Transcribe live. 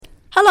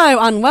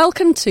Hello and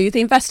welcome to the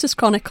Investors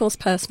Chronicles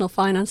Personal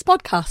Finance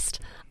Podcast.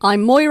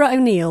 I'm Moira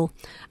O'Neill,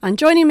 and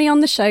joining me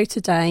on the show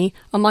today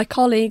are my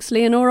colleagues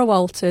Leonora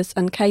Walters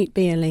and Kate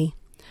Beerley.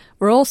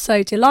 We're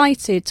also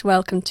delighted to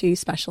welcome two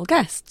special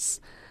guests,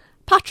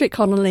 Patrick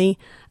Connolly,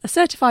 a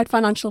certified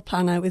financial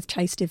planner with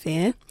Chase de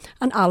Vere,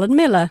 and Alan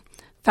Miller,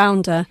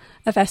 founder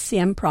of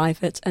SCM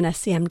Private and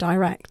SCM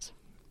Direct.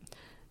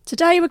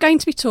 Today we're going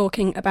to be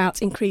talking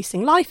about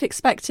increasing life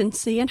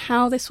expectancy and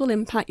how this will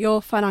impact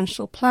your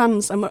financial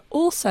plans, and we're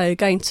also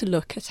going to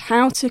look at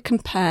how to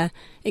compare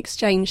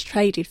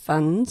exchange-traded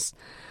funds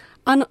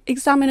and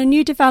examine a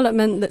new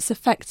development that's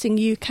affecting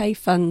UK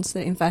funds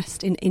that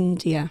invest in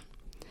India.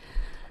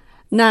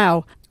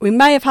 Now, we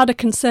may have had a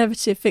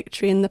Conservative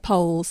victory in the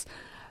polls,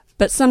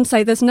 but some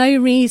say there's no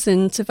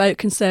reason to vote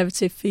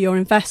Conservative for your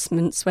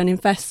investments when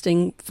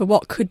investing for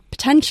what could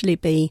potentially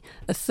be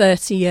a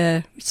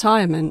 30-year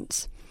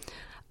retirement.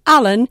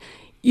 Alan,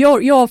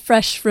 you're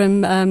fresh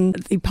from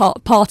the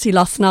party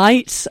last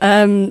night,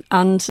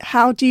 and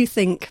how do you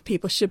think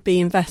people should be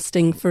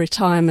investing for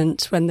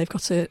retirement when they've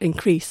got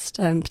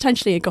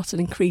potentially got an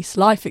increased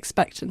life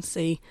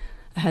expectancy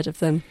ahead of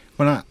them?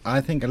 Well,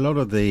 I think a lot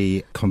of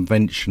the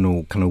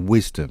conventional kind of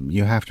wisdom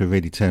you have to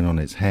really turn on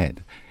its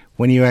head.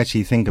 When you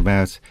actually think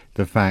about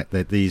the fact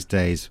that these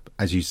days,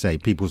 as you say,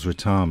 people's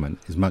retirement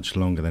is much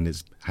longer than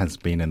it has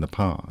been in the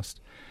past,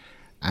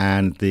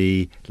 and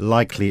the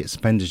likely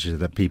expenditure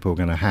that people are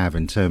going to have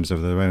in terms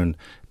of their own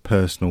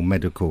personal,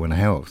 medical and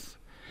health,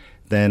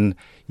 then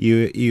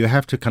you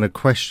have to kind of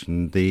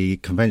question the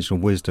conventional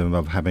wisdom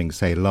of having,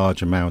 say, a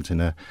large amount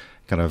in a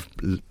kind of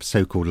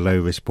so-called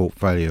low-risk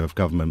portfolio of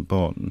government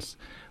bonds,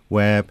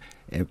 where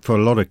for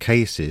a lot of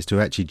cases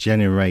to actually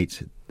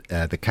generate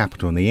the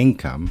capital and the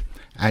income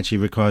actually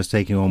requires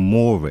taking on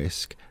more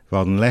risk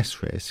rather than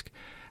less risk.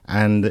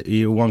 And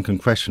one can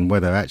question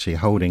whether actually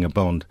holding a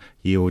bond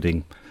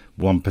yielding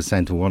 1%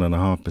 or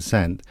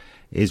 1.5%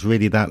 is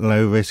really that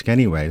low risk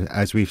anyway,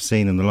 as we've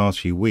seen in the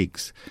last few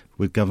weeks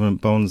with government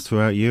bonds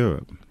throughout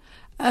Europe.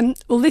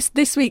 Well,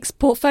 this week's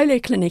Portfolio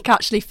Clinic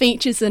actually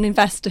features an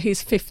investor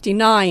who's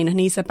 59, and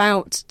he's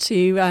about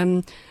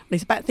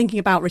thinking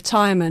about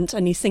retirement,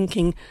 and he's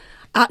thinking,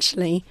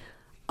 actually,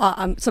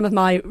 some of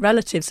my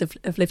relatives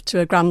have lived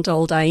to a grand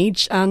old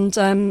age, and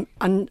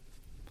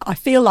I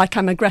feel like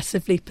I'm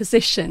aggressively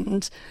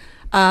positioned.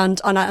 And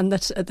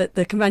that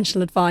the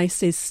conventional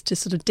advice is to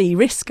sort of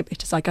de-risk a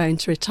bit as I go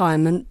into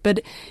retirement.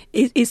 But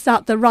is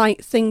that the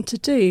right thing to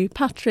do?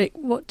 Patrick,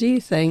 what do you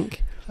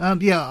think?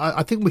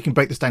 I think we can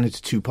break this down into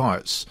two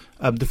parts.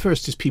 The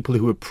first is people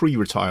who are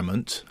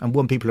pre-retirement, and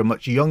when people are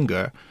much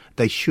younger,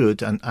 they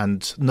should,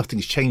 and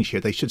nothing's changed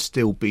here, they should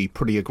still be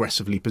pretty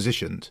aggressively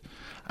positioned.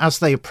 As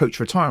they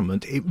approach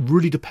retirement, it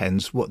really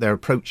depends what their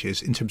approach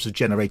is in terms of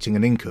generating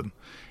an income.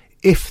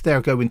 If they're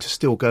going to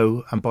still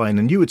go and buy an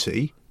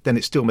annuity, then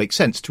it still makes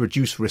sense to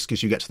reduce risk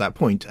as you get to that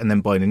point and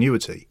then buy an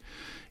annuity.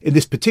 In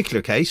this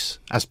particular case,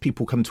 as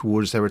people come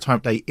towards their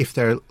retirement date, if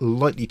they're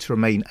likely to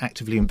remain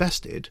actively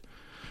invested,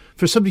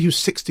 for somebody who's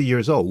 60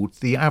 years old,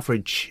 the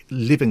average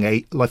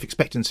living life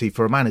expectancy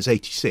for a man is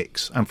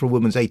 86 and for a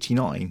woman's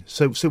 89.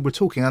 So we're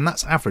talking, and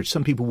that's average.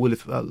 Some people will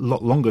live a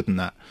lot longer than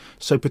that.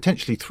 So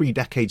potentially 3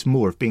 decades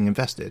more of being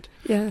invested.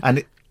 Yeah.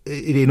 And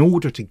in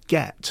order to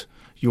get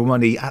your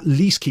money at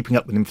least keeping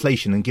up with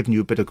inflation and giving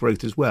you a bit of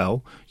growth as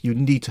well, you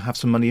need to have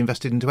some money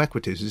invested into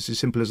equities. It's as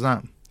simple as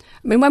that.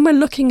 I mean, when we're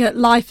looking at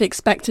life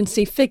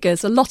expectancy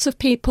figures, a lot of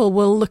people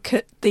will look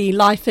at the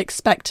life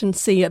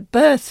expectancy at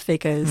birth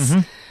figures,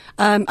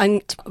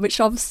 and which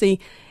obviously,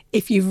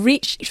 if you've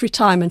reached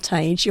retirement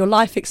age, your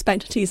life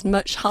expectancy is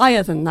much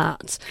higher than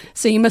that.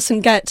 So you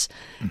mustn't get,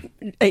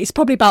 it's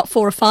probably about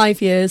 4 or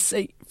 5 years,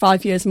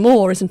 5 years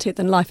more, isn't it,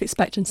 than life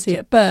expectancy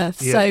at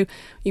birth? Yeah. So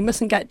you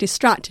mustn't get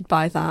distracted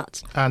by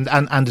that.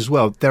 And as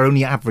well, they're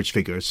only average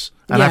figures.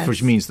 And yes.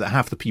 Average means that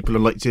half the people are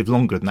likely to live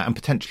longer than that, and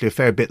potentially a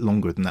fair bit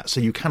longer than that. So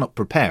you cannot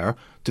prepare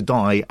to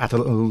die at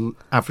an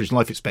average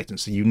life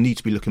expectancy. You need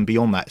to be looking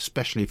beyond that,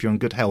 especially if you're in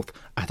good health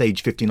at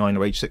age 59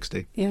 or age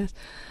 60. Yes.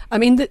 I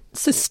mean,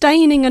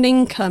 sustaining an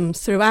income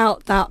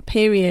throughout that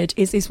period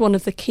is one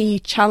of the key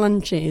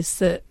challenges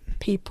that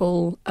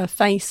people are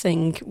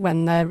facing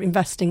when they're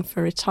investing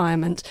for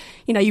retirement.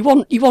 You know, you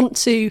want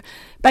to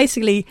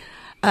basically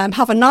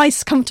have a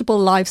nice, comfortable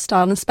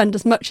lifestyle and spend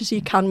as much as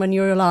you can when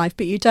you're alive,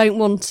 but you don't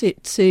want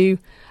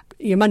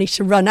your money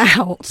to run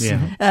out,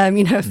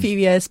 a few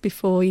years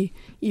before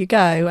you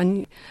go.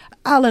 And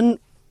Alan,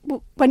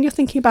 when you're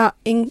thinking about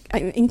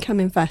income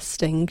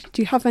investing,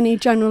 do you have any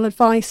general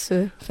advice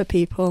for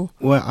people?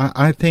 Well,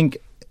 I think,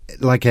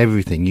 like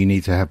everything, you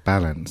need to have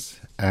balance.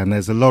 And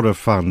there's a lot of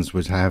funds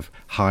which have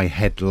high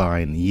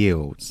headline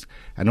yields.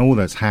 And all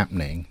that's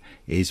happening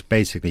is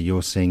basically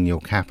you're seeing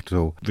your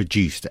capital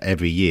reduced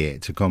every year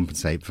to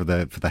compensate for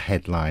the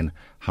headline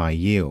high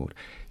yield.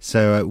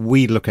 So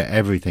we look at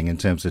everything in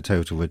terms of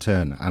total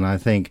return. And I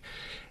think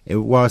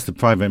whilst the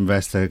private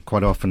investor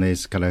quite often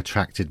is kind of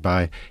attracted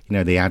by,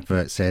 the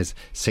advert says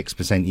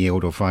 6%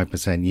 yield or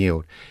 5%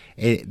 yield,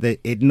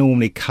 it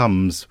normally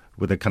comes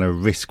with a kind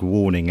of risk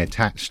warning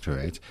attached to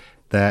it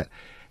that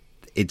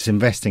it's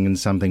investing in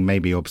something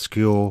maybe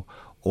obscure,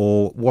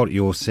 or what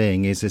you're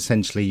seeing is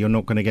essentially you're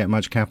not going to get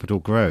much capital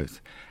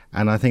growth.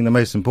 And I think the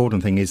most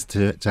important thing is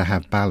to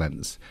have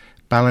balance.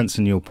 Balance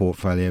in your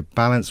portfolio,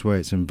 balance where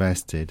it's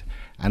invested,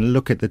 and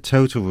look at the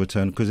total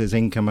return, because it's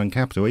income and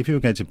capital. If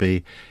you're going to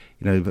be,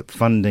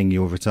 funding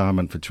your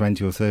retirement for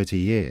 20 or 30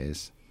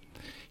 years,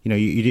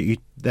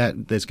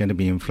 that there's going to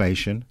be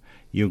inflation.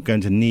 You're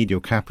going to need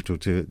your capital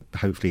to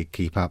hopefully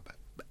keep up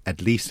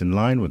at least in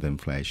line with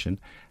inflation.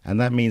 And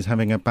that means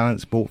having a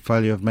balanced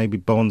portfolio of maybe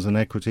bonds and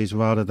equities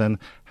rather than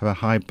have a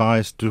high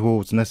bias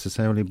towards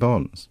necessarily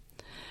bonds.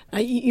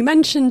 You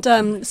mentioned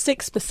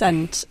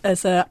 6%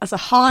 as a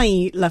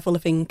high level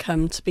of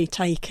income to be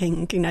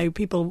taking.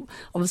 People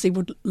obviously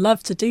would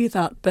love to do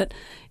that, but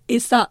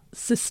is that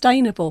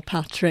sustainable,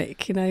 Patrick?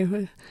 Taking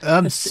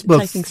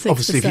 6%?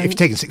 Obviously, if you're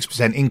taking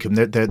 6% income,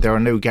 there are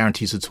no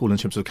guarantees at all in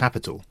terms of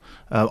capital.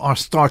 Our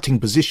starting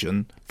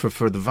position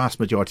for the vast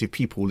majority of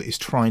people is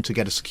trying to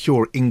get a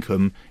secure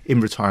income in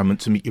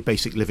retirement to meet your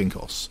basic living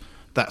costs.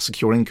 That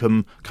secure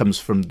income comes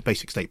from the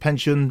basic state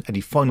pension, any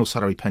final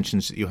salary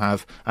pensions that you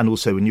have, and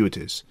also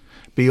annuities.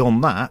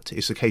 Beyond that,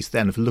 it's a case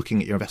then of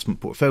looking at your investment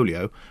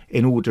portfolio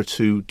in order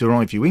to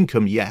derive your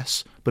income,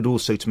 yes, but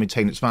also to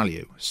maintain its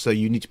value. So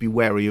you need to be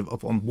wary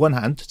of on one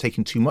hand,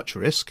 taking too much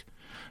risk.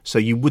 So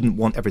you wouldn't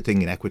want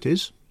everything in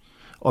equities.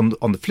 On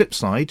the flip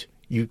side,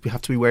 you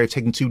have to be wary of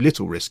taking too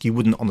little risk. You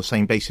wouldn't on the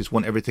same basis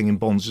want everything in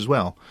bonds as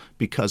well,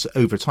 because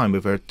over time,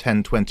 over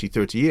 10, 20,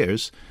 30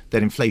 years,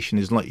 then inflation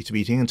is likely to be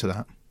eating into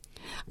that.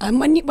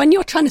 When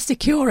you're trying to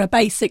secure a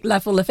basic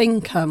level of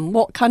income,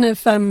 what kind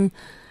of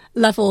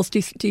levels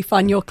do you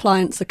find your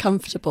clients are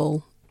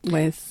comfortable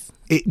with?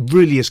 It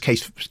really is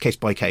case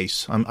by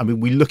case.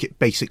 We look at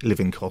basic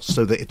living costs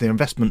so that if their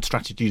investment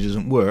strategy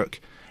doesn't work,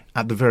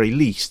 at the very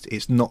least,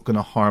 it's not going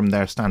to harm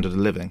their standard of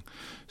living.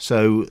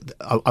 So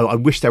I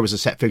wish there was a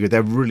set figure.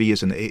 There really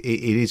isn't. It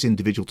is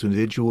individual to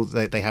individual.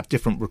 They have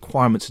different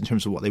requirements in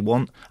terms of what they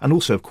want. And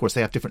also, of course,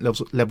 they have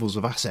different levels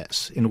of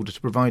assets in order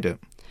to provide it.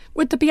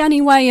 Would there be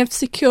any way of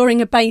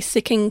securing a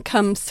basic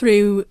income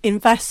through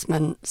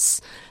investments?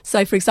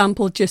 So, for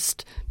example,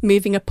 just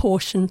moving a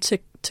portion to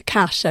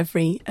cash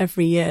every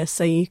year,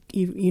 so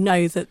you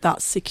know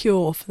that's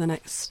secure for the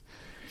next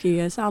few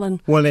years.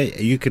 Alan? Well,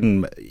 you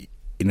can,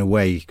 in a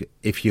way,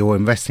 if you're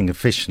investing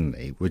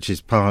efficiently, which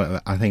is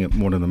I think,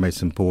 one of the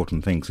most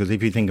important things. Because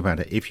if you think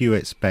about it, if you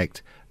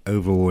expect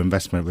overall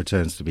investment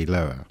returns to be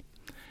lower,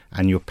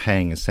 and you're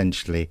paying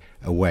essentially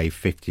away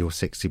 50 or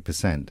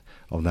 60%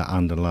 of that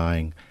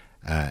underlying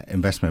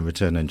investment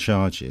return and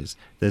charges,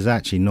 there's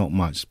actually not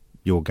much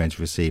you're going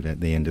to receive at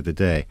the end of the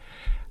day.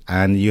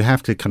 And you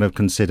have to kind of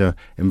consider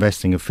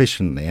investing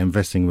efficiently,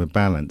 investing with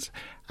balance.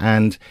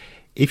 And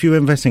if you're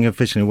investing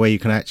efficiently where you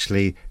can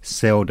actually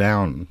sell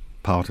down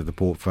part of the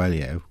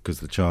portfolio because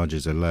the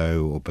charges are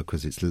low or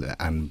because it's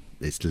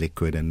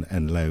liquid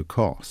and low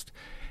cost,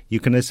 you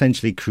can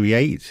essentially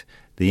create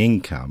the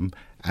income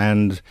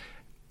and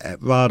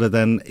rather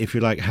than, if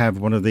you like, have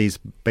one of these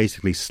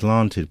basically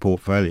slanted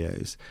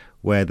portfolios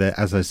where,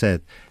 as I said,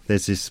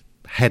 there's this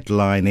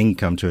headline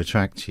income to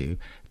attract you,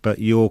 but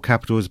your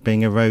capital is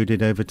being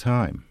eroded over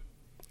time.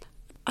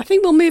 I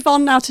think we'll move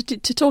on now to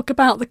talk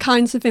about the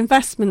kinds of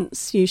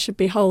investments you should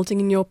be holding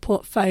in your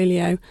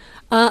portfolio.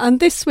 And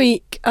this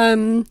week,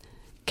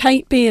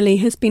 Kate Beerley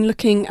has been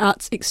looking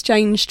at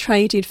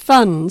exchange-traded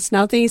funds.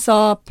 Now, these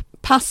are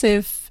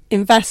passive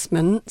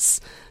investments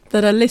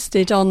that are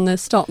listed on the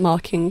stock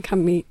market and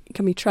can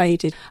be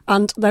traded,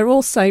 and they're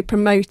also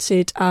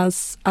promoted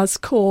as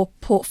core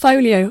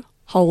portfolio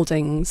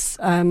holdings.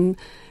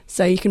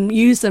 So you can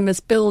use them as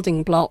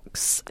building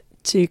blocks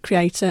to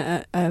create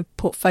a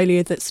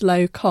portfolio that's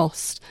low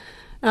cost.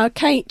 Now,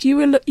 Kate, you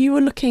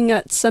were looking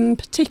at some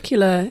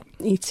particular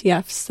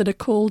ETFs that are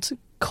called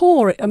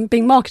core and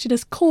being marketed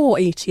as core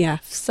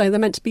ETFs, so they're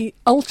meant to be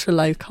ultra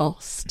low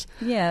cost.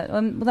 Yeah,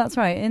 well, that's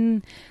right.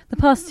 In the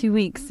past 2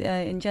 weeks,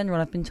 in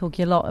general, I've been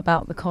talking a lot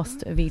about the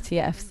cost of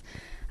ETFs.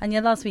 And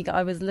last week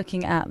I was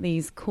looking at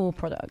these core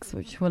products,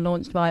 which were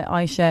launched by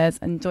iShares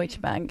and Deutsche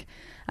Bank.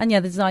 And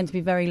they're designed to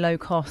be very low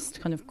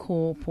cost, kind of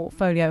core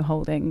portfolio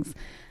holdings.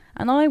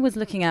 And I was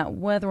looking at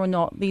whether or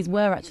not these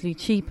were actually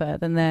cheaper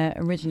than their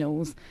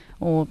originals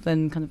or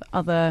than kind of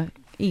other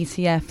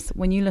ETFs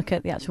when you look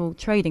at the actual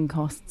trading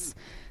costs.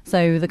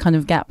 So the kind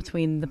of gap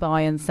between the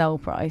buy and sell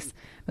price.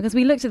 Because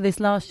we looked at this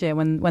last year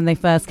when they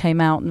first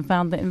came out and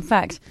found that, in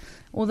fact,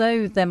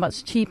 although they're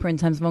much cheaper in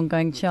terms of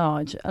ongoing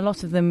charge, a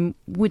lot of them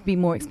would be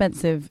more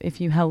expensive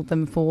if you held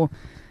them for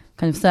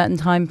kind of certain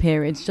time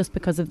periods just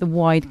because of the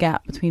wide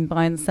gap between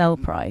buy and sell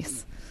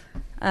price.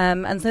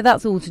 And so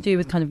that's all to do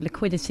with kind of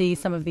liquidity.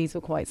 Some of these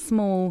were quite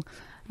small.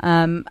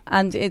 And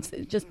it's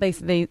just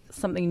basically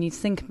something you need to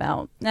think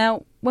about.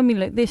 Now, when we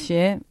look this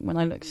year, when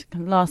I looked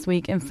kind of last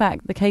week, in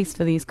fact, the case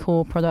for these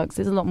core products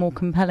is a lot more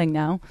compelling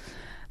now,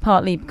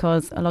 partly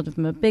because a lot of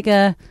them are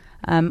bigger.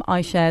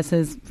 iShares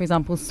has, for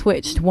example,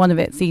 switched one of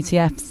its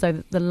ETFs so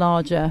that the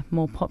larger,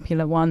 more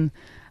popular one,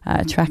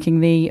 tracking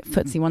the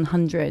FTSE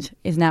 100,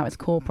 is now its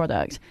core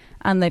product.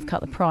 and they've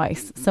cut the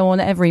price. So on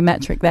every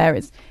metric there,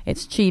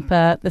 it's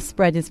cheaper. The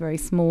spread is very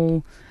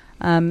small.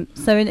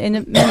 So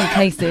in many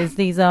cases,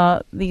 these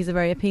are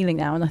very appealing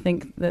now, and I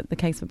think that the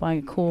case for buying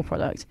a core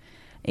product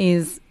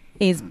is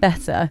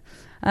better.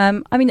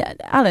 I mean,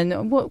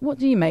 Alan, what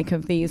do you make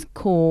of these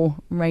core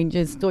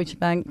ranges? Deutsche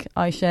Bank,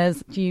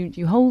 iShares, do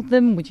you hold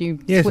them? Would you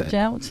switch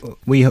out?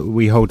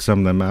 We hold some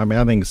of them. I mean,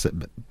 I think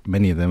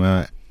many of them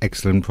are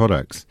excellent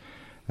products.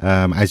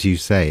 As you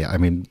say, I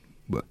mean,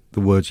 the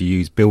words you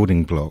use,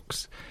 building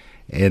blocks.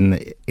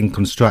 In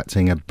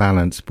constructing a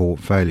balanced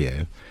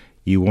portfolio,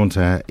 you want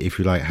to, if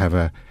you like, have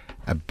a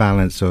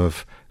balance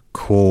of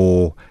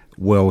core,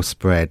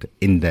 well-spread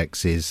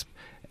indexes,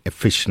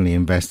 efficiently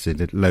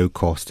invested at low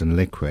cost and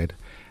liquid.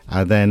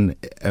 Then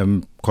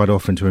quite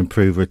often to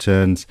improve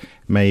returns,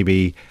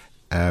 maybe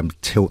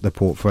tilt the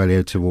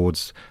portfolio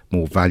towards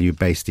more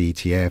value-based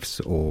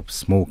ETFs or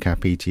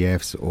small-cap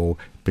ETFs or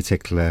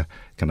particular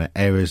kind of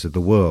areas of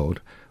the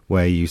world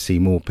where you see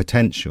more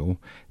potential.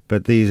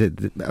 But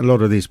a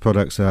lot of these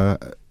products are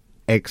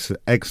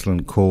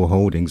excellent core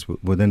holdings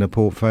within a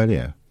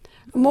portfolio.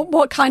 And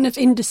what kind of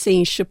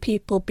indices should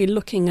people be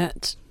looking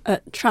at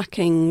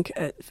tracking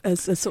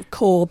as sort of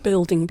core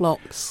building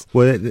blocks?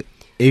 Well,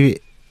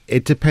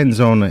 it depends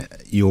on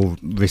your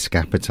risk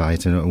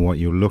appetite and what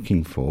you're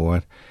looking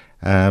for.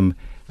 I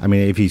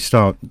mean, if you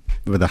start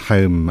with the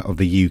home of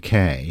the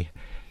UK,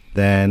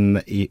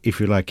 then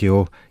if you like,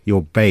 your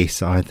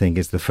base, I think,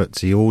 is the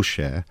FTSE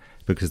All-Share,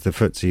 because the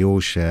FTSE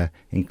All-Share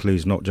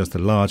includes not just the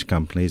large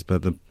companies,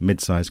 but the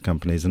mid-sized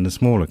companies and the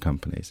smaller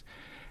companies.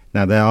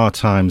 Now, there are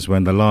times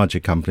when the larger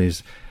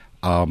companies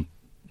are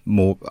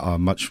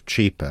much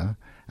cheaper,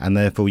 and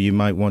therefore you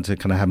might want to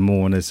kind of have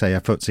more on, say,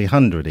 a FTSE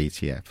 100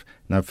 ETF.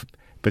 Now,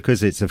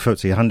 because it's a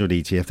FTSE 100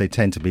 ETF, they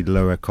tend to be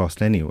lower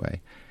cost anyway.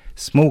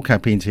 Small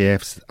cap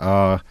ETFs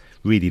are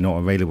really not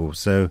available.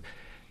 So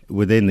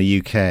within the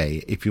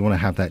UK, if you want to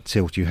have that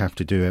tilt, you have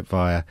to do it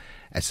via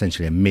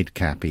essentially a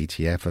mid-cap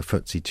ETF, a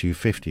FTSE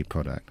 250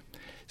 product.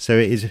 So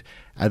it is,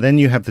 and then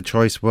you have the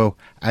choice, well,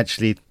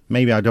 actually,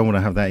 maybe I don't want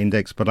to have that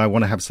index, but I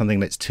want to have something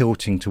that's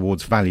tilting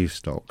towards value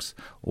stocks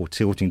or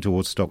tilting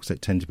towards stocks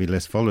that tend to be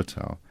less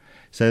volatile.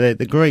 So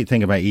the great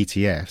thing about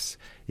ETFs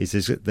is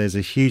there's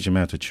a huge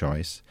amount of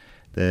choice.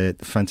 They're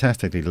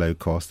fantastically low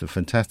cost, they're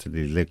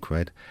fantastically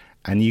liquid,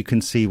 and you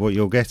can see what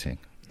you're getting.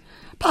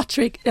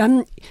 Patrick,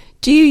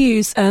 do you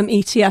use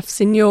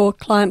ETFs in your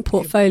client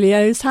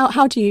portfolios?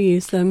 How do you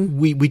use them?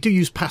 We do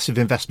use passive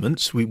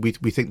investments. We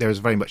think there is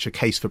very much a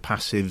case for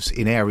passives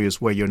in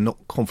areas where you're not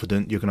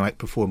confident you're going to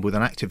outperform with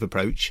an active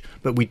approach,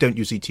 but we don't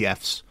use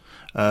ETFs.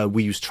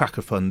 We use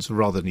tracker funds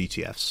rather than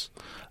ETFs.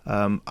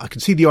 I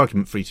can see the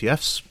argument for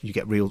ETFs. You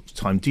get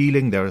real-time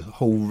dealing. There are a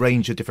whole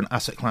range of different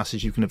asset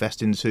classes you can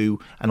invest into,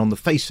 and on the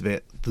face of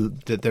it,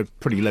 they're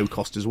pretty low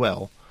cost as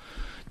well.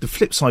 The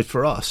flip side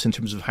for us, in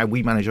terms of how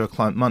we manage our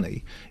client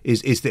money,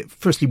 is that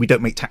firstly, we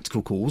don't make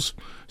tactical calls.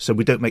 So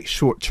we don't make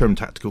short-term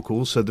tactical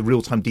calls. So the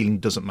real-time dealing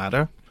doesn't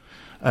matter.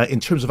 In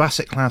terms of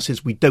asset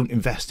classes, we don't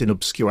invest in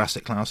obscure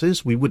asset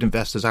classes. We would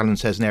invest, as Alan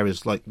says, in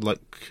areas like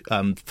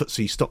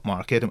FTSE stock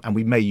market, and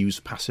we may use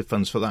passive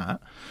funds for that.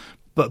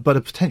 But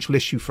a potential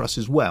issue for us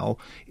as well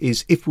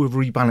is if we're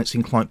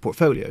rebalancing client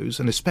portfolios,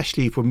 and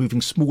especially if we're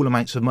moving small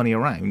amounts of money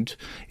around,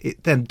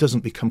 it then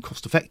doesn't become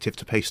cost effective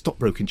to pay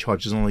stockbroking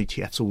charges on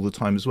ETFs all the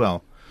time as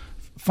well.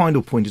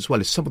 Final point as well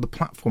is some of the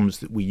platforms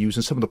that we use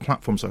and some of the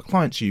platforms our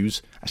clients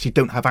use actually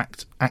don't have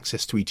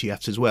access to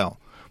ETFs as well,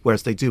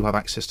 whereas they do have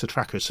access to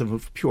trackers. So from a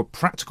pure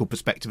practical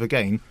perspective,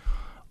 again,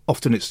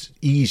 often it's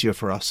easier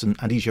for us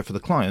and easier for the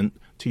client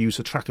to use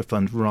a tracker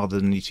fund rather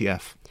than an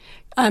ETF.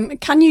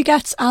 Can you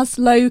get as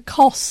low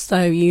costs,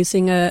 though,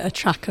 using a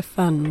tracker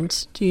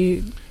fund? Do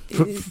you?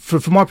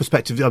 From our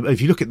perspective,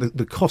 if you look at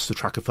the cost of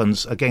tracker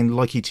funds, again,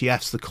 like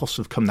ETFs, the costs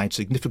have come down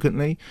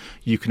significantly.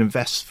 You can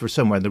invest for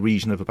somewhere in the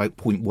region of about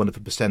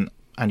 0.1%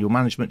 annual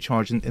management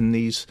charge in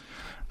these.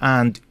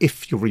 And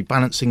if you're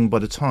rebalancing by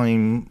the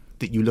time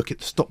that you look at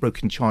the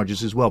stockbroking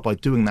charges as well, by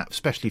doing that,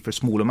 especially for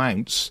small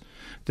amounts,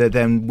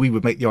 then we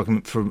would make the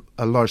argument for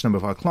a large number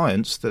of our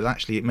clients that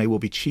actually it may well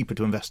be cheaper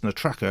to invest in a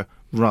tracker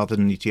rather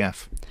than an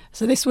ETF.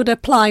 So this would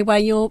apply where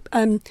you're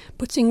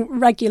putting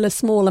regular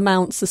small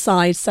amounts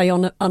aside, say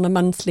on a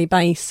monthly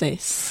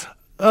basis?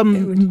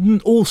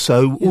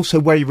 Also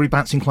where you're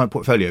rebalancing client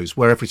portfolios,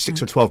 where every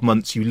 6 or 12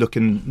 months you look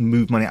and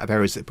move money out of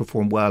areas that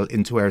perform well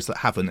into areas that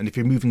haven't. And if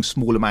you're moving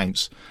small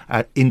amounts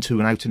into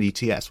and out an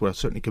ETFs, well,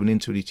 certainly coming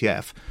into an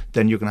ETF,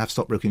 then you're going to have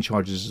stockbroking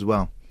charges as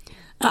well.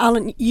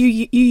 Alan,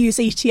 you use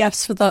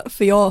ETFs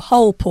for your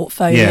whole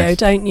portfolio, yes,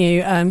 don't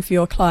you, for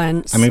your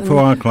clients? I mean, for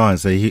our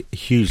clients, they're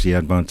hugely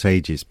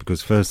advantageous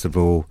because, first of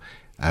all,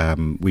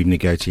 we've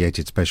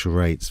negotiated special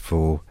rates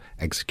for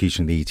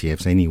execution of the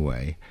ETFs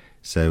anyway.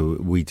 So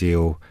we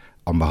deal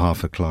on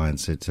behalf of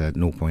clients at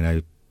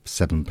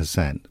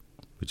 0.07%,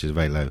 which is a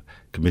very low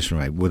commission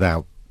rate,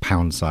 without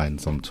pound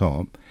signs on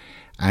top.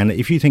 And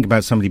if you think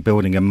about somebody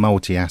building a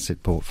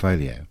multi-asset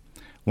portfolio,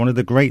 one of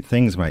the great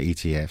things about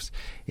ETFs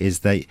is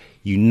that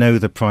you know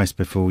the price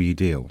before you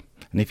deal.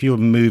 And if you're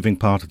moving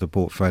part of the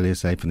portfolio,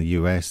 say from the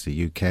US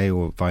to UK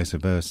or vice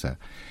versa,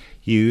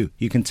 you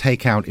can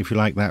take out, if you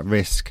like, that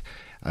risk.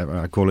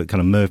 I call it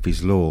kind of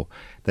Murphy's Law,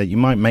 that you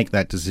might make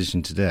that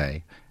decision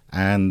today,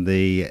 and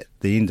the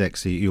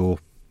index that you're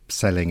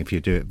selling, if you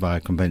do it via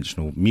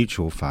conventional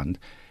mutual fund,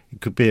 it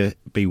could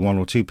be 1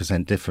 or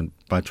 2% different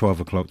by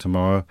 12 o'clock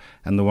tomorrow,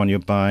 and the one you're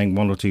buying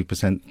 1 or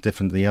 2%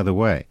 different the other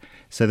way.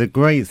 So the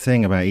great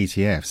thing about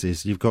ETFs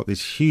is you've got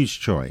this huge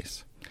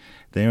choice.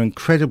 They're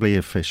incredibly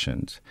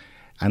efficient,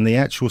 and the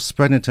actual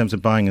spread in terms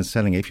of buying and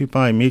selling, if you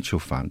buy a mutual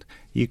fund,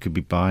 you could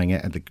be buying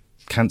it at the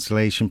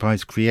cancellation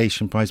price,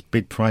 creation price,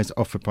 bid price,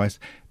 offer price.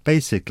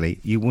 Basically,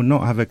 you will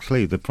not have a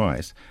clue the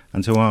price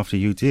until after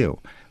you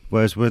deal.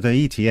 Whereas with an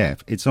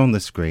ETF, it's on the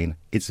screen,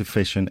 it's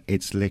efficient,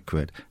 it's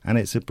liquid, and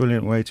it's a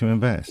brilliant way to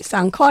invest. You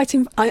sound quite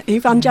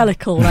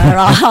evangelical there,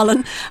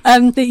 Alan.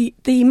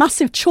 The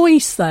massive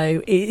choice,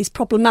 though, is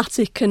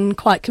problematic and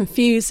quite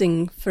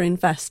confusing for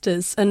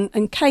investors.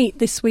 And Kate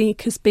this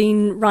week has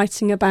been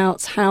writing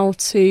about how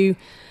to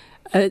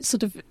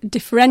sort of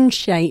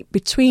differentiate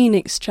between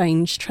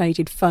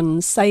exchange-traded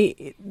funds,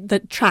 say,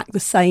 that track the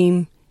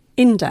same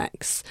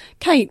index.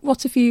 Kate,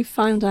 what have you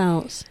found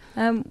out?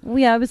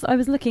 I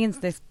was looking into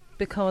this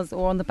because,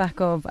 or on the back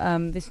of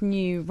this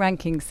new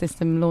ranking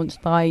system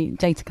launched by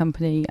data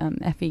company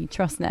FE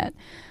TrustNet.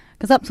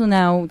 Because up till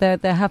now, there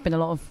have been a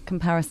lot of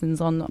comparisons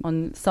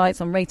on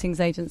sites, on ratings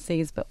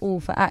agencies, but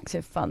all for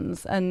active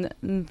funds. And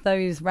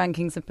those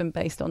rankings have been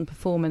based on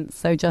performance,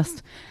 so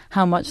just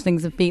how much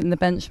things have beaten the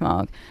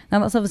benchmark. Now,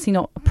 that's obviously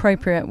not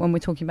appropriate when we're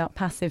talking about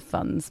passive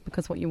funds,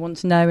 because what you want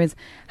to know is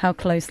how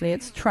closely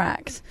it's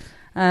tracked.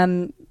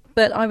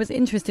 But I was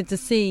interested to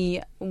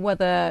see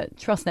whether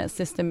TrustNet's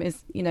system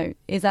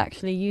is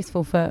actually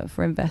useful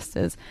for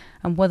investors,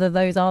 and whether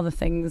those are the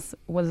things,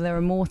 whether there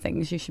are more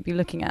things you should be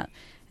looking at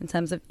in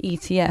terms of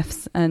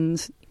ETFs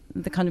and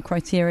the kind of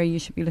criteria you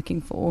should be looking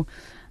for.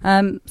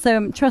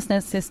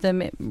 TrustNet's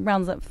system, it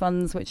rounds up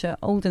funds which are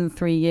older than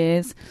 3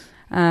 years,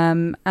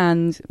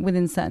 and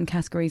within certain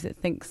categories it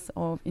thinks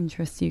of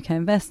interest UK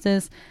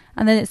investors,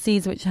 and then it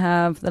sees which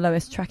have the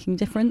lowest tracking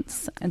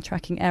difference and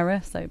tracking error,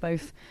 so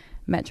both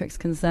metrics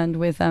concerned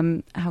with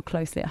how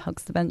closely it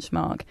hugs the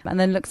benchmark, and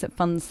then looks at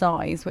fund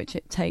size, which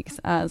it takes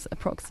as a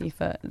proxy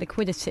for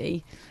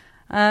liquidity.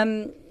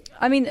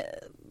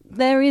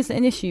 There is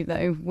an issue,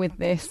 though, with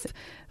this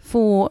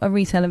for a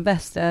retail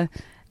investor.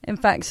 In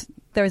fact,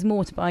 there is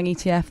more to buying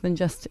ETF than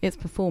just its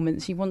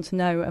performance. You want to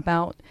know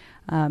about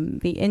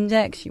the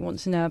index, you want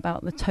to know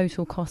about the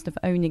total cost of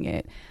owning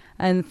it,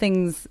 and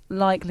things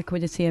like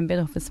liquidity and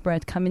bid-offer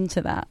spread come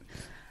into that.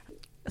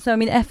 So,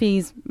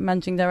 FE's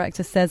managing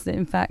director says that,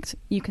 in fact,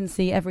 you can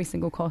see every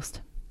single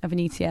cost of an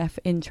ETF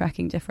in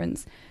tracking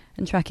difference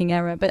and tracking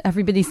error, but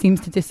everybody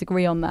seems to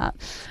disagree on that.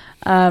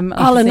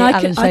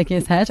 Alan's shaking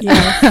his head.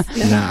 Yes.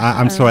 No,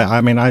 I'm sorry.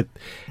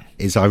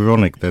 It's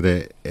ironic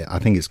that I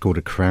think it's called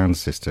a crown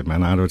system,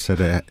 and I would say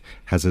that it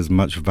has as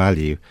much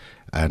value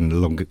and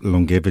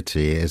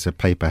longevity as a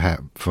paper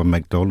hat from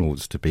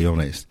McDonald's, to be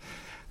honest.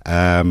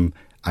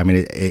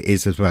 It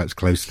is about as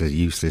close to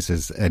useless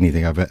as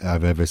anything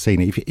I've ever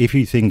seen. If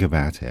you think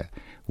about it,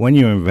 when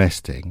you're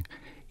investing,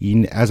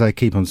 as I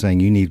keep on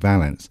saying, you need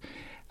balance.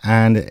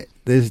 And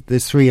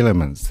there's three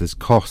elements. There's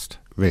cost,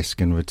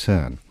 risk, and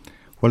return.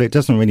 Well, it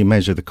doesn't really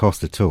measure the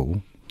cost at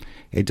all.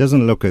 It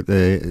doesn't look at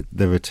the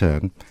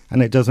return,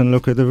 and it doesn't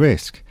look at the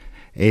risk.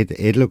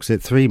 It looks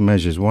at three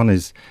measures. One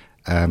is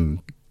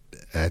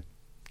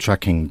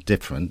tracking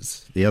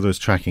difference. The other is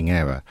tracking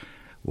error.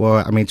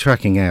 Well,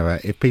 tracking error,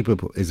 if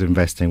people is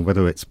investing,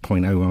 whether it's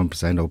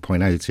 0.01% or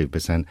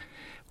 0.02%,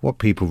 what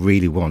people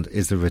really want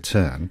is the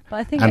return.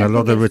 And a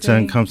lot of the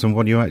return comes from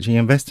what you're actually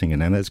investing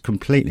in, and it's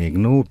completely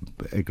ignored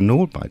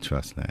by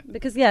TrustNet.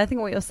 Because, I think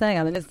what you're saying,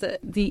 Alan, is that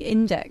the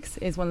index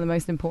is one of the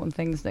most important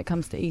things when it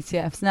comes to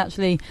ETFs. And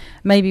actually,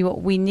 maybe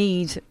what we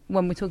need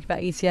when we're talking about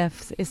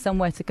ETFs is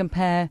somewhere to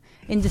compare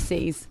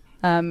indices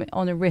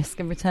on a risk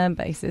and return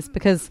basis,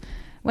 because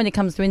when it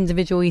comes to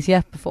individual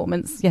ETF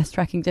performance, yes,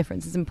 tracking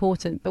difference is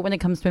important. But when it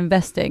comes to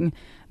investing,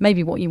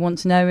 maybe what you want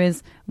to know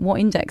is what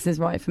index is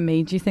right for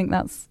me. Do you think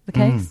that's the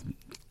case?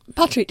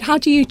 Patrick, how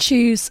do you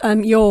choose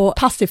your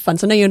passive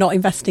funds? I know you're not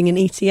investing in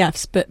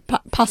ETFs, but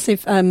passive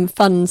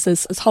funds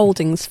as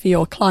holdings for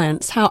your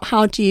clients.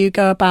 How do you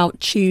go about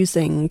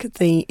choosing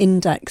the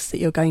index that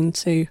you're going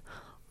to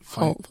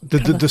hold?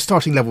 The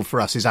starting level for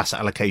us is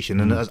asset allocation.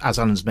 And as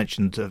Alan's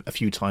mentioned a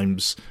few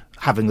times,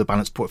 having the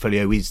balanced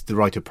portfolio is the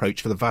right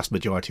approach for the vast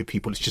majority of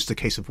people. It's just a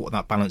case of what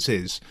that balance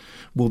is.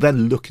 We'll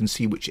then look and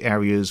see which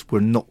areas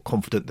we're not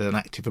confident that an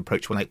active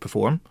approach will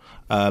outperform.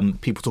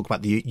 People talk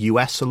about the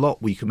US a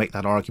lot. We can make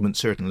that argument,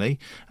 certainly,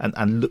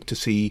 and look to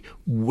see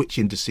which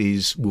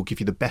indices will give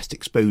you the best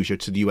exposure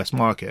to the US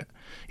market.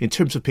 In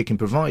terms of picking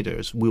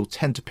providers, we'll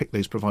tend to pick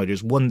those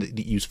providers, one, that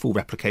use full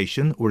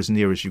replication or as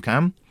near as you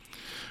can.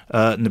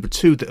 Number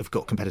two, that have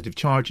got competitive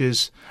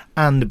charges.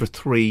 And number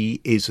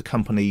three is a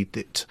company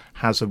that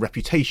has a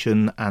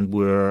reputation and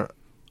we're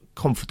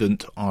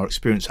confident, are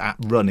experienced at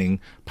running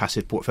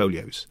passive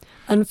portfolios.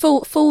 And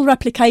full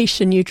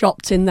replication you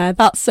dropped in there.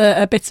 That's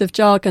a bit of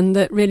jargon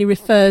that really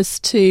refers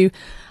to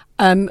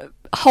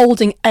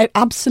holding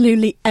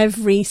absolutely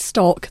every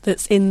stock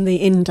that's in the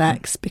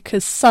index,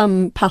 because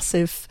some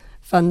passive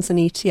funds and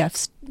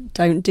ETFs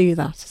don't do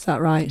that. Is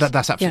that right?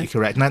 That's absolutely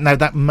correct. Now,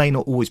 that may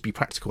not always be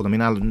practical. I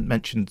mean, Alan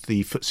mentioned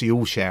the FTSE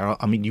All-Share.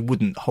 I mean, you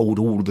wouldn't hold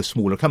all of the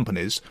smaller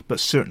companies,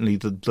 but certainly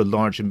the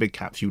large and big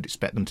caps, you would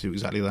expect them to do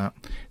exactly that.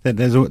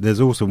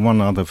 There's also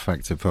one other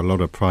factor for a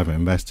lot of private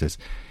investors,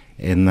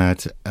 in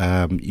that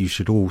you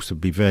should also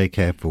be very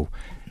careful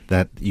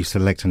that you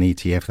select an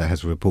ETF that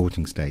has a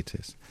reporting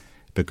status.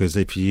 Because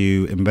if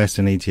you invest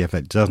in an ETF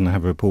that doesn't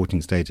have a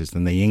reporting status,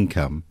 then the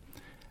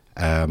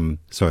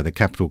the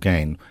capital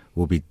gain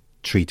will be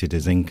treated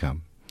as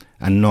income.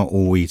 And not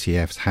all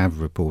ETFs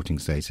have reporting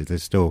status.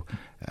 There's still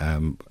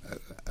a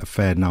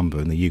fair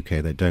number in the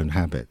UK that don't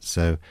have it.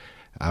 So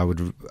I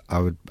would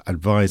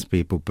advise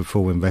people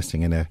before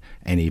investing in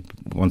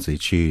once they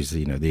choose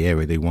the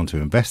area they want to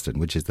invest in,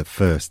 which is the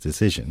first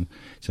decision,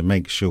 to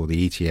make sure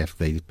the ETF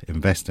they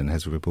invest in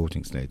has a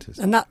reporting status.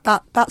 And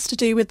that's to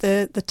do with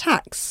the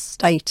tax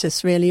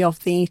status really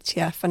of the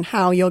ETF, and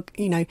how you're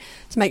to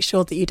make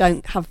sure that you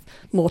don't have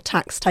more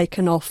tax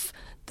taken off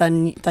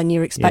than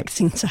you're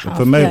expecting to have.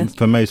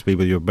 For most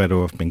people, you're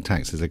better off being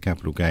taxed as a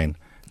capital gain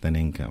than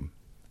income.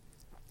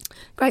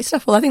 Great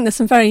stuff. Well, I think there's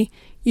some very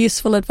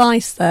useful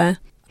advice there.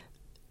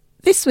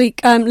 This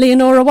week,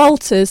 Leonora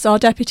Walters, our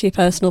Deputy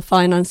Personal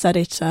Finance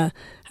Editor,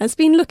 has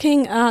been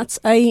looking at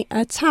a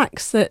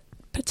tax that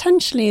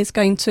potentially is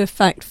going to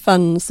affect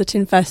funds that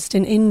invest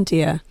in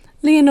India.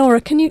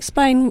 Leonora, can you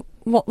explain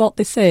what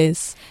this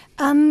is?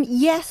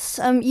 Yes,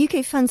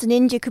 UK funds in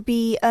India could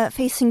be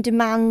facing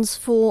demands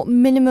for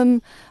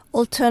minimum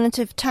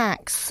alternative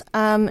tax,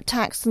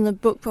 tax on the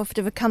book profit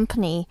of a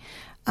company,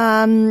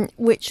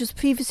 which was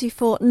previously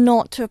thought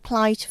not to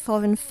apply to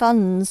foreign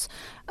funds.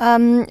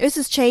 This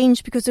has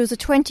changed because there was a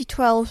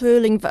 2012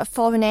 ruling that a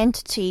foreign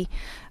entity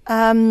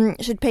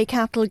should pay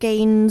capital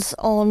gains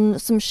on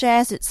some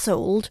shares it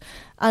sold,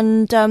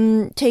 and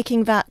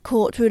taking that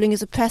court ruling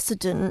as a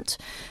precedent,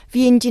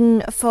 the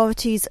Indian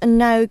authorities are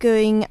now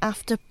going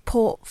after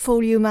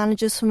portfolio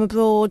managers from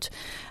abroad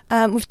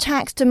with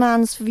tax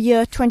demands for the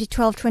year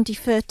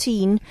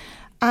 2012-2013,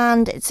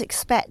 and it's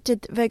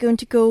expected they're going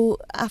to go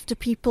after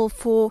people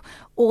for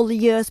all the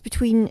years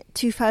between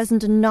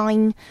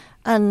 2009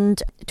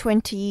 and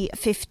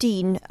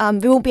 2015.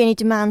 There won't be any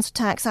demands for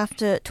tax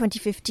after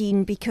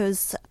 2015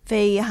 because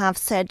they have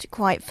said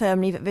quite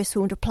firmly that this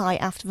won't apply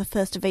after the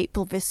 1st of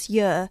April this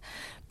year.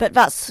 But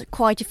that's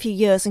quite a few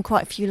years and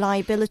quite a few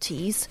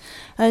liabilities.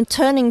 And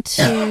turning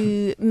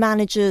to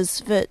managers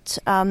that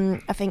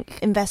I think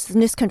investors in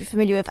this country are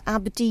familiar with,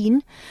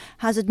 Aberdeen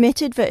has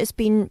admitted that it's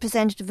been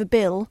presented with a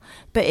bill,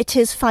 but it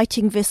is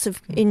fighting this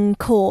in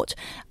court,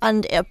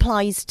 and it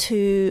applies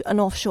to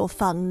an offshore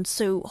fund.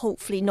 So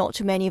hopefully not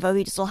too many of our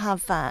readers will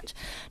have that.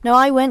 Now,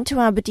 I went to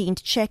Aberdeen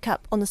to check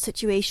up on the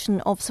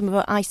situation of some of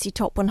our IC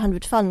Top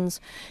 100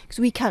 funds, because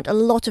we count a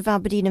lot of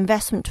Aberdeen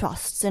investment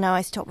trusts in our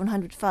IC Top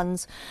 100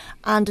 funds,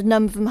 and a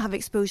number of them have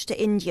exposure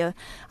to India.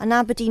 And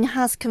Aberdeen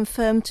has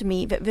confirmed to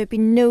me that there have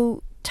been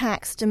no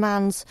tax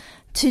demands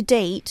to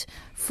date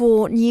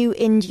for New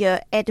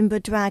India, Edinburgh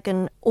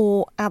Dragon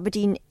or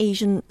Aberdeen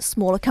Asian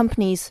smaller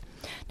companies.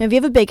 Now, the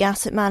other big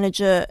asset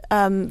manager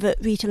that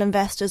retail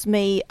investors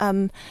may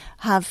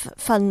have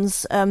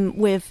funds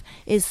with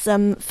is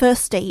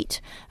First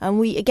State. And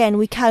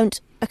we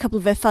count a couple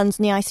of their funds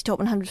in the IC Top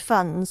 100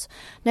 funds.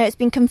 Now, it's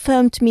been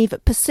confirmed to me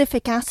that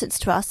Pacific Assets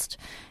Trust,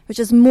 which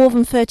has more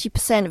than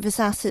 30% of its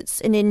assets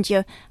in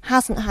India,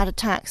 hasn't had a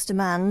tax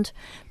demand.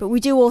 But we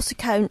do also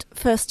count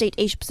First State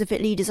Asia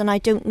Pacific Leaders, and I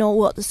don't know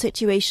what the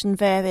situation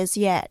there is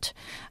yet.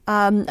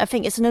 I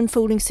think it's an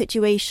unfolding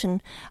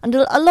situation, and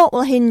a lot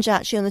will hinge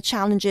actually on the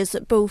challenges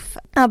that both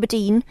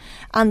Aberdeen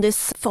and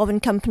this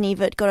foreign company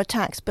that got a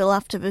tax bill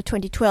after the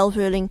 2012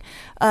 ruling,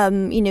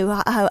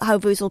 how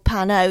those will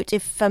pan out.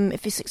 If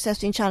it's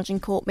successfully in challenging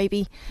court,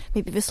 maybe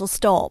this will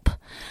stop.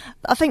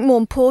 I think more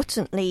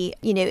importantly,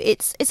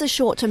 it's a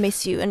short-term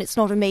issue and it's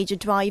not a major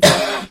driver.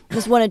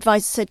 As one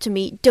advisor said to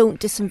me,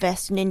 don't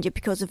disinvest in India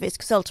because of this,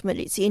 because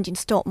ultimately it's the Indian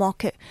stock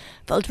market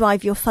that'll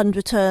drive your fund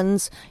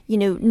returns,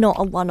 not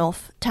a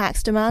one-off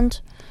tax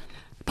demand.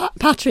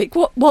 Patrick,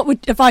 what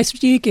advice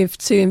would you give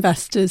to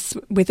investors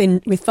with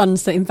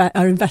funds that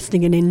are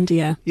investing in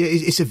India? Yeah,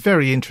 it's a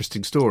very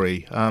interesting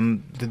story.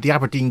 The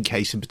Aberdeen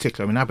case in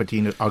particular,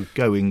 Aberdeen are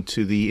going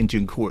to the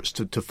Indian courts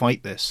to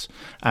fight this,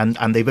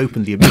 and they've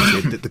openly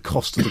admitted that the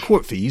cost of the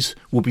court fees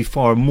will be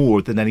far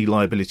more than any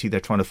liability they're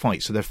trying to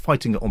fight. So they're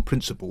fighting it on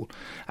principle.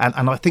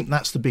 And I think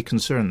that's the big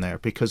concern there,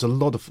 because a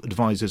lot of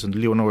advisors, and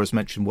Leonora's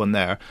mentioned one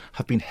there,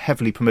 have been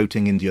heavily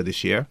promoting India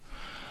this year.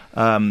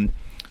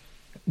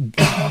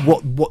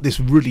 What this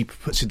really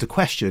puts into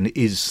question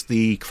is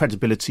the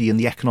credibility and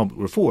the economic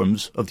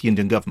reforms of the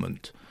Indian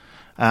government,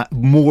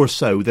 more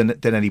so than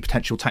any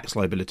potential tax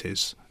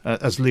liabilities.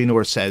 As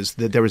Leonora says,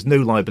 there is no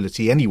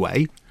liability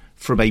anyway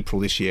from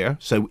April this year.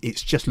 So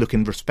it's just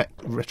looking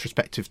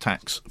retrospective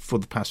tax for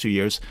the past few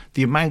years.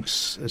 The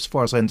amounts, as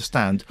far as I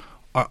understand,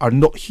 are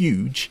not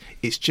huge.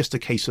 It's just a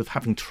case of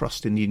having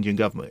trust in the Indian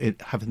government,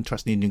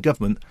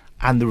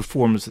 and the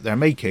reforms that they're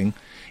making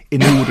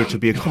in order to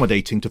be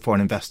accommodating to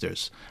foreign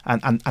investors.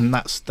 And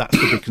that's the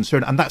big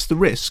concern. And that's the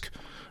risk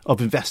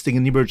of investing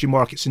in the emerging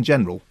markets in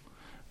general.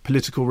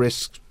 Political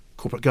risks,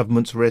 corporate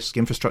governance risk,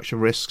 infrastructure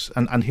risks.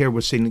 And here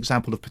we're seeing an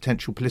example of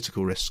potential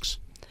political risks.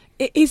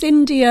 Is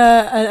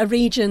India a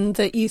region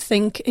that you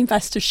think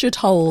investors should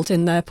hold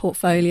in their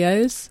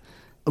portfolios?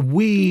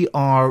 We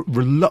are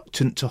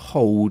reluctant to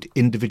hold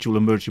individual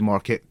emerging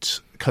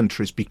market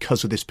countries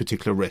because of this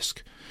particular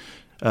risk.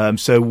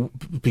 So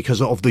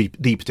because of the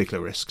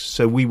particular risks.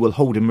 So we will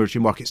hold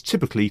emerging markets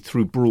typically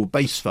through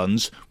broad-based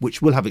funds,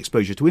 which will have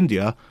exposure to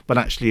India, but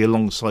actually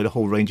alongside a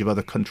whole range of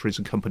other countries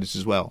and companies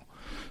as well.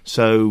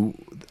 So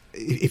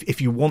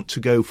if you want to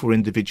go for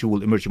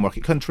individual emerging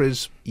market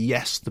countries,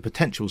 yes, the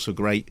potentials are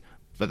great,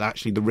 but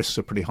actually the risks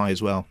are pretty high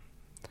as well.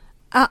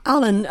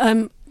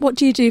 Alan, what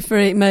do you do for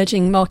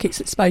emerging markets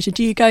exposure?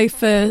 Do you go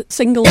for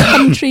single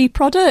country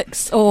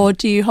products, or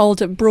do you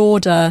hold at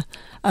broader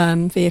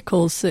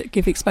vehicles that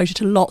give exposure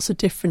to lots of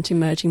different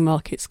emerging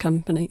markets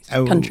countries?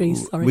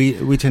 Sorry.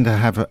 We tend to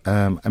have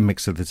a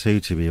mix of the two,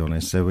 to be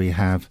honest. So we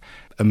have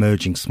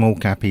emerging small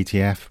cap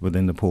ETF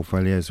within the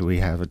portfolio. So we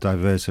have a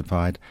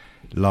diversified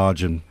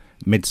large and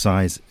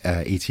mid-size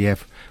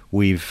ETF.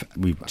 We've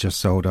just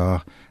sold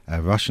our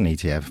Russian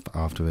ETF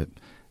after it.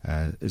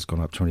 It's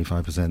gone up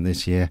 25%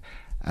 this year.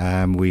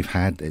 We've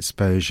had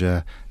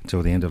exposure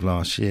until the end of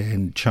last year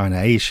in China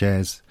A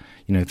shares,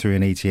 through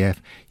an ETF.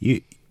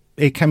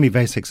 It can be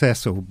very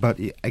successful, but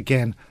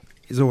again,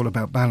 it's all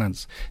about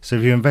balance. So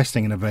if you're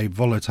investing in a very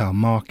volatile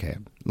market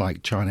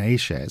like China A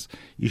shares,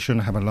 you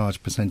shouldn't have a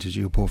large percentage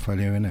of your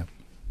portfolio in it.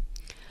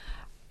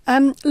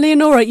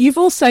 Leonora, you've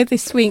also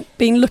this week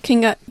been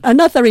looking at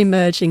another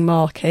emerging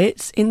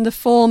market in the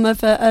form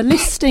of a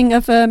listing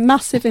of a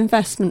massive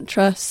investment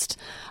trust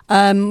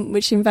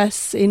which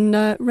invests in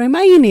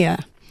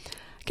Romania.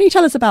 Can you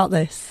tell us about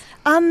this?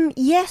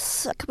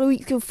 Yes, a couple of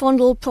weeks ago,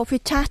 Fondul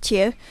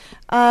Proprietate,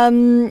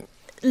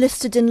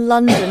 listed in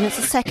London. It's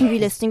a secondary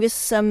listing.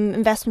 This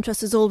investment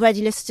trust is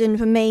already listed in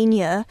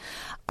Romania.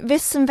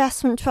 This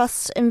investment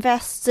trust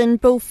invests in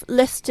both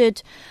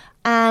listed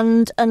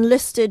and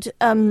unlisted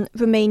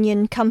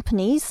Romanian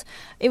companies.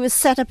 It was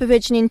set up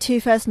originally in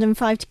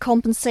 2005 to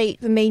compensate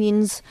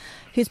Romanians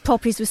whose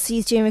properties were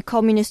seized during a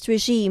communist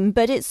regime,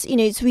 but it's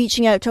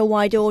reaching out to a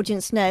wide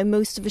audience now.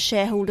 Most of the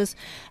shareholders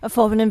are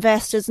foreign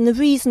investors, and the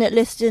reason it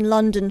listed in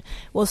London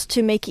was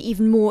to make it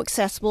even more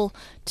accessible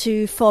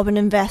to foreign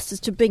investors,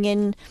 to bring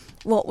in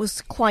what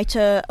was quite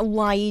a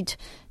wide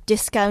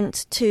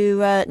discount to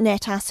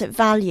net asset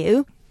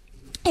value.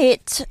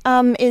 It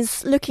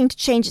is looking to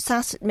change its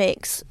asset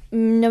mix.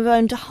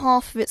 Around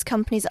half of its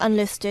companies are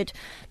unlisted,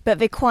 but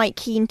they're quite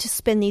keen to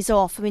spin these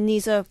off. I mean,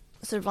 these are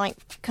sort of like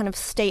kind of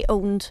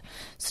state-owned,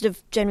 sort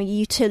of generally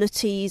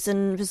utilities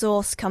and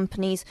resource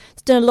companies.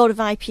 It's done a lot of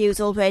IPOs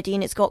already,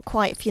 and it's got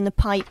quite a few in the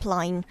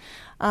pipeline.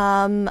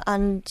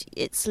 And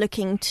it's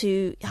looking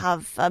to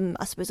have,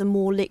 I suppose, a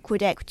more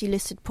liquid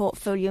equity-listed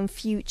portfolio in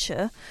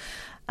future.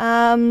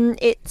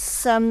 It's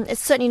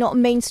certainly not a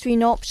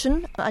mainstream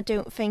option. I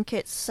don't think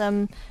it's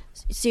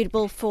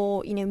suitable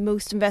for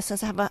most investors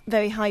to have a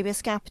very high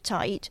risk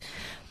appetite.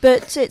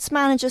 But its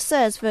manager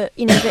says that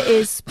there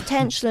is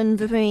potential in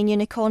the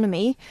Romanian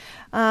economy.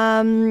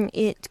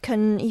 He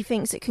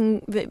thinks the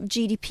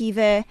GDP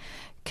there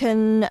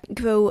can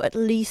grow at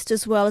least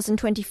as well as in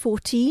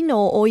 2014,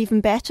 or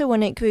even better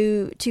when it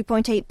grew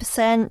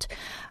 2.8%.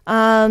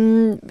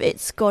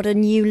 It's got a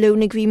new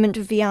loan agreement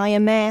with the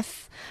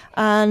IMF.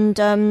 And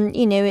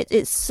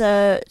it's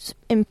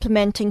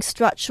implementing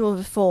structural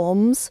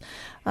reforms.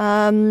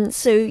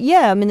 So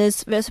yeah, I mean, I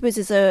suppose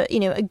there's a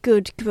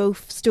good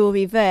growth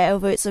story there.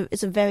 Although it's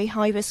a very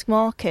high risk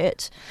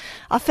market.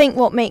 I think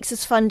what makes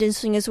this fund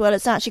interesting as well,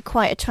 it's actually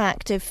quite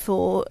attractive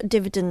for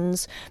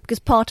dividends, because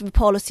part of the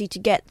policy to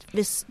get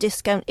this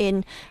discount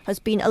in has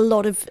been a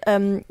lot of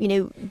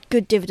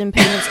good dividend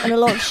payments and a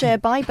lot of share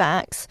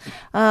buybacks.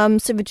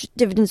 So the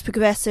dividend's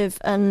progressive,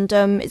 and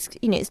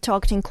it's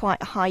targeting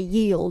quite a high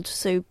yield.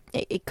 So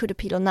it could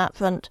appeal on that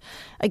front,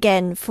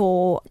 again,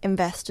 for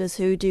investors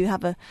who do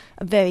have a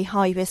very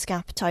high risk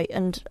appetite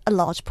and a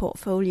large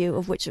portfolio,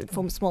 of which it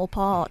forms a small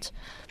part.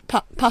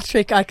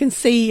 Patrick, I can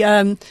see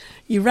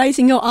you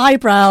raising your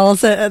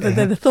eyebrows at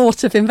the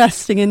thought of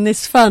investing in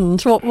this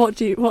fund. What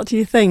do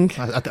you think?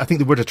 I think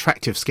the word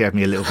attractive scared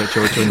me a little bit,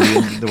 George,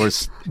 when there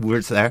was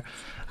words there.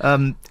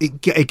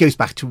 It goes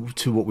back to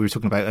what we were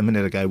talking about a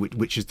minute ago,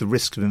 which is the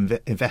risk of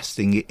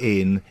investing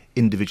in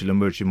individual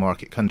emerging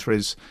market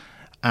countries.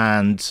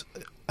 And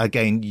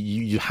again,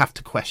 you have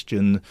to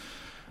question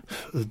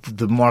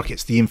the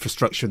markets, the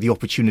infrastructure, the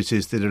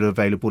opportunities that are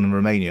available in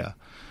Romania.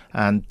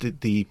 And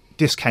the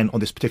discount on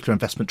this particular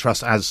investment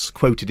trust, as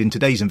quoted in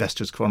today's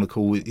Investors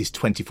Chronicle, is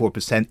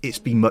 24%. It's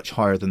been much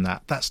higher than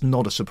that. That's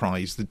not a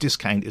surprise. The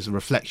discount is a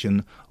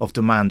reflection of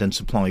demand and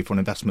supply for an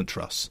investment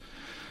trust.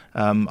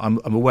 I'm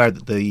aware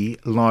that the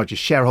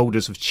largest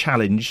shareholders have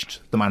challenged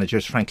the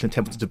managers, Franklin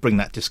Templeton, to bring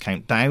that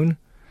discount down.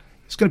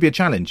 It's going to be a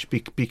challenge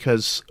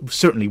because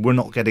certainly we're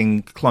not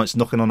getting clients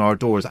knocking on our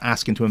doors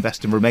asking to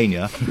invest in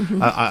Romania.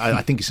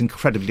 I think it's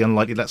incredibly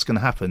unlikely that's going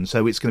to happen.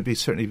 So it's going to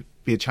certainly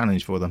be a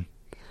challenge for them.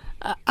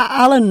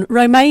 Alan,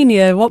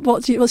 Romania,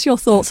 what's your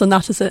thoughts on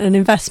that as an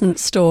investment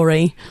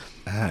story?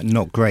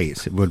 Not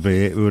great. It would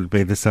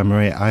be the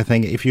summary. I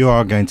think if you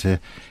are going to,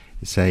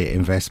 say,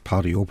 invest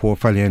part of your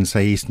portfolio in,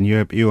 say, Eastern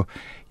Europe,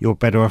 you're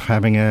better off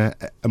having a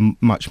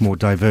much more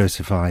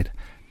diversified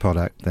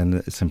product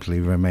than simply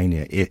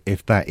Romania,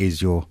 if that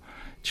is your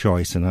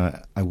choice, and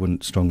I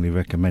wouldn't strongly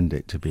recommend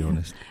it, to be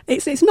honest.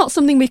 It's not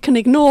something we can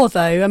ignore,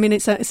 though. I mean,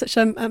 it's such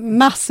a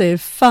massive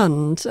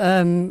fund,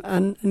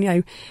 and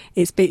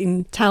it's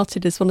been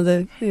touted as one of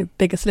the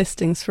biggest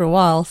listings for a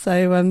while.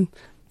 So,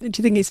 do you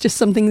think it's just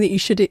something that you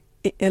should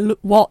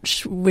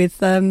watch with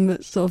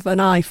sort of an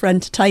eye for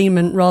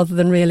entertainment rather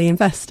than really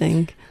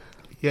investing?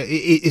 Yeah,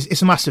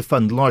 it's a massive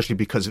fund, largely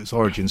because of its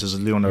origins, as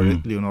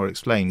Leonora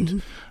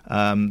explained.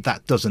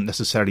 That doesn't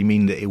necessarily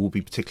mean that it will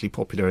be particularly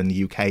popular in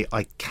the UK.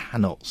 I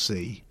cannot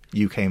see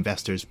UK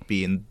investors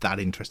being that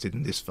interested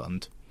in this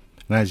fund.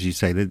 And as you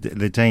say,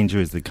 the danger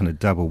is the kind of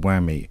double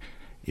whammy.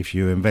 If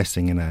you're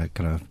investing in a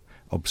kind of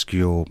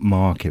obscure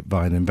market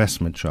by an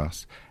investment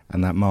trust,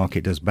 and that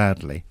market does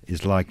badly,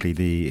 it's likely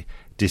the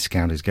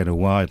discount is going to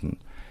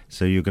widen.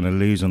 So you're going to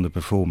lose on the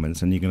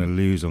performance and you're going to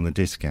lose on the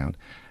discount.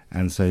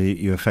 And so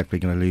you're effectively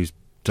going to lose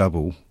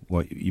double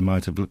what you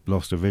might have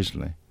lost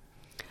originally.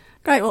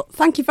 Great. Well,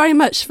 thank you very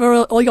much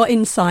for all your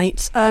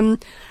insight.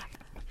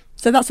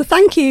 So that's a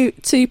thank you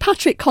to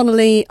Patrick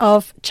Connolly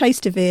of Chase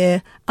de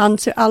Vere and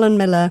to Alan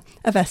Miller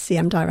of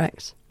SCM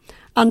Direct,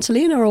 and to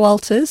Leonora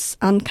Walters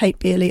and Kate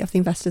Beerley of the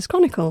Investors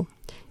Chronicle.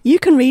 You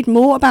can read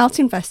more about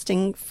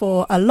investing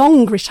for a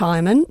long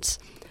retirement,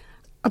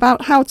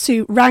 about how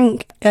to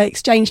rank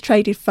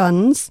exchange-traded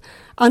funds,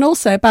 and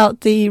also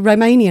about the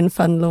Romanian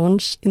fund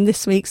launch in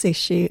this week's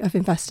issue of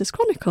Investors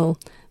Chronicle.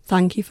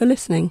 Thank you for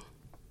listening.